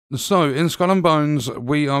So, in Skull and Bones,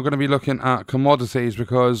 we are going to be looking at commodities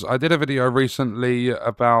because I did a video recently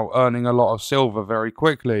about earning a lot of silver very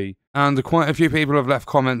quickly. And quite a few people have left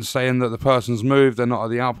comments saying that the person's moved, they're not at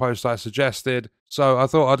the outpost I suggested. So I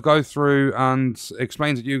thought I'd go through and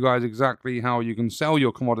explain to you guys exactly how you can sell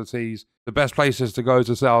your commodities, the best places to go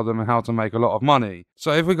to sell them, and how to make a lot of money.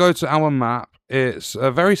 So if we go to our map, it's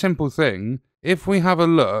a very simple thing. If we have a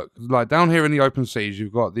look, like down here in the open seas,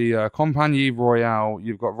 you've got the Compagnie Royale,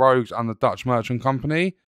 you've got Rogues and the Dutch Merchant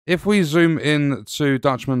Company. If we zoom in to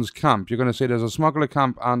Dutchman's camp, you're going to see there's a smuggler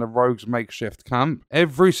camp and a rogues makeshift camp.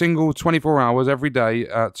 Every single 24 hours, every day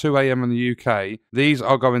at 2 AM in the UK, these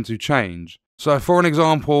are going to change. So for an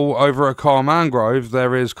example, over at Car Mangrove,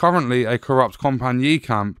 there is currently a corrupt Compagnie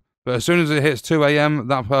camp, but as soon as it hits 2 AM,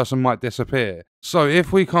 that person might disappear. So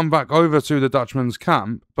if we come back over to the Dutchman's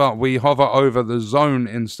camp, but we hover over the zone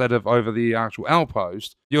instead of over the actual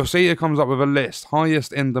outpost, you'll see it comes up with a list,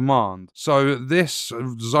 highest in demand. So this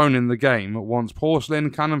zone in the game wants porcelain,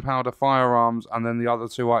 cannon powder, firearms, and then the other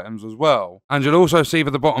two items as well. And you'll also see for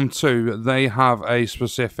the bottom two, they have a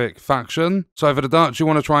specific faction. So for the Dutch, you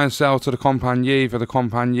want to try and sell to the Compagnie. For the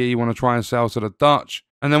Compagnie, you want to try and sell to the Dutch.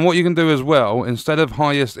 And then what you can do as well, instead of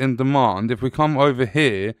highest in demand, if we come over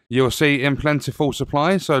here, you'll see in plentiful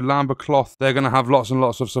supply. So Lambert Cloth, they're going to have lots and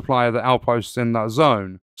lots of supply of the outposts in that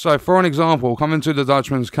zone. So for an example, coming to the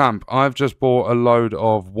Dutchman's camp, I've just bought a load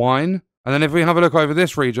of wine. And then if we have a look over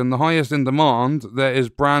this region, the highest in demand, there is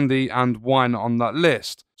brandy and wine on that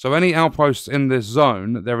list. So any outposts in this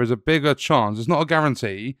zone, there is a bigger chance, it's not a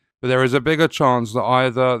guarantee, but there is a bigger chance that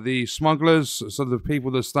either the smugglers, so the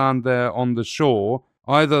people that stand there on the shore,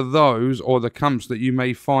 either those or the camps that you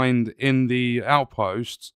may find in the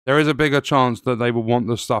outposts, there is a bigger chance that they will want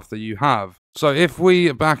the stuff that you have. So if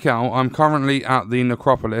we back out, I'm currently at the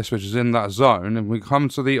Necropolis, which is in that zone, and we come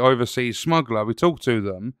to the overseas smuggler, we talk to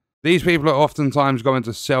them. These people are oftentimes going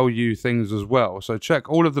to sell you things as well. So check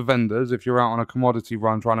all of the vendors if you're out on a commodity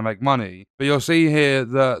run trying to make money. But you'll see here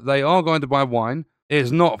that they are going to buy wine.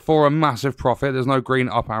 It's not for a massive profit. There's no green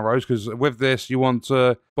up arrows, because with this, you want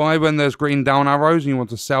to buy when there's green down arrows, and you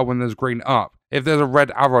want to sell when there's green up. If there's a red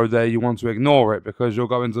arrow there, you want to ignore it, because you're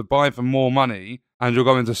going to buy for more money, and you're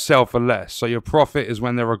going to sell for less. So your profit is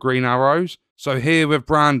when there are green arrows. So here with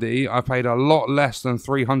brandy, I paid a lot less than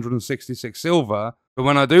 366 silver, but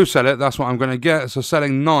when I do sell it, that's what I'm going to get. So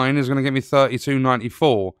selling 9 is going to get me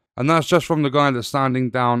 32.94, and that's just from the guy that's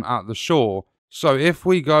standing down at the shore. So if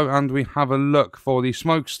we go and we have a look for the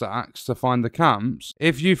smokestacks to find the camps,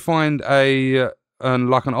 if you find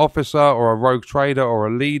like an officer or a rogue trader or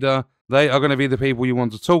a leader, they are going to be the people you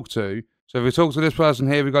want to talk to. So if we talk to this person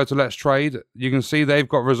here, we go to Let's Trade, you can see they've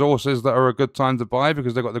got resources that are a good time to buy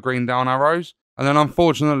because they've got the green down arrows. And then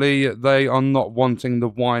unfortunately, they are not wanting the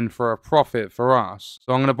wine for a profit for us.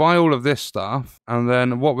 So I'm going to buy all of this stuff, and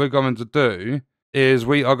then what we're going to do is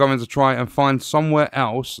we are going to try and find somewhere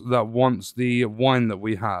else that wants the wine that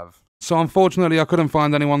we have. So unfortunately, I couldn't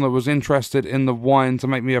find anyone that was interested in the wine to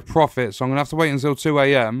make me a profit, so I'm going to have to wait until 2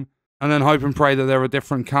 AM and then hope and pray that there are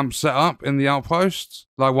different camps set up in the outposts,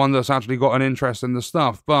 like one that's actually got an interest in the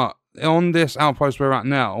stuff. But on this outpost we're at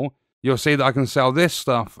now, you'll see that I can sell this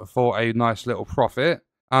stuff for a nice little profit.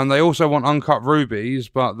 And they also want uncut rubies,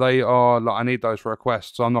 but they are, like, I need those for a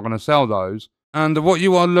quest, so I'm not going to sell those. And what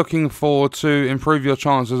you are looking for to improve your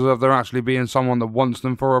chances of there actually being someone that wants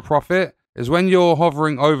them for a profit is when you're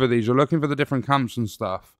hovering over these, you're looking for the different camps and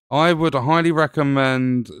stuff. I would highly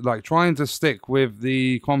recommend like trying to stick with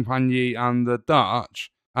the Compagnie and the Dutch.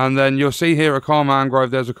 And then you'll see here at Car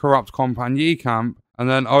Mangrove, there's a corrupt Compagnie camp. And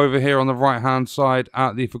then over here on the right-hand side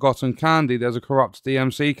at the Forgotten Candy, there's a corrupt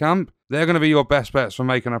DMC camp. They're going to be your best bets for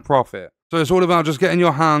making a profit. So it's all about just getting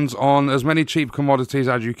your hands on as many cheap commodities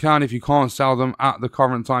as you can. If you can't sell them at the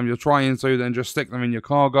current time you're trying to, then just stick them in your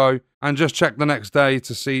cargo and just check the next day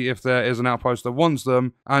to see if there is an outpost that wants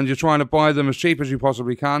them. And you're trying to buy them as cheap as you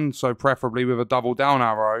possibly can, so preferably with a double down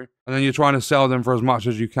arrow. And then you're trying to sell them for as much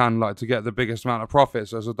as you can, like to get the biggest amount of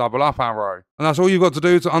profits as a double up arrow. And that's all you've got to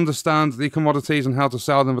do to understand the commodities and how to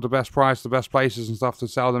sell them for the best price, the best places and stuff to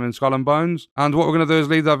sell them in Skull and Bones. And what we're going to do is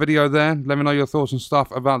leave that video there. Let me know your thoughts and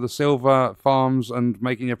stuff about the silver farms and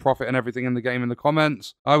making your profit and everything in the game in the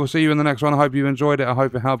comments. I will see you in the next one. I hope you enjoyed it. I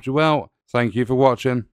hope it helped you out. Thank you for watching.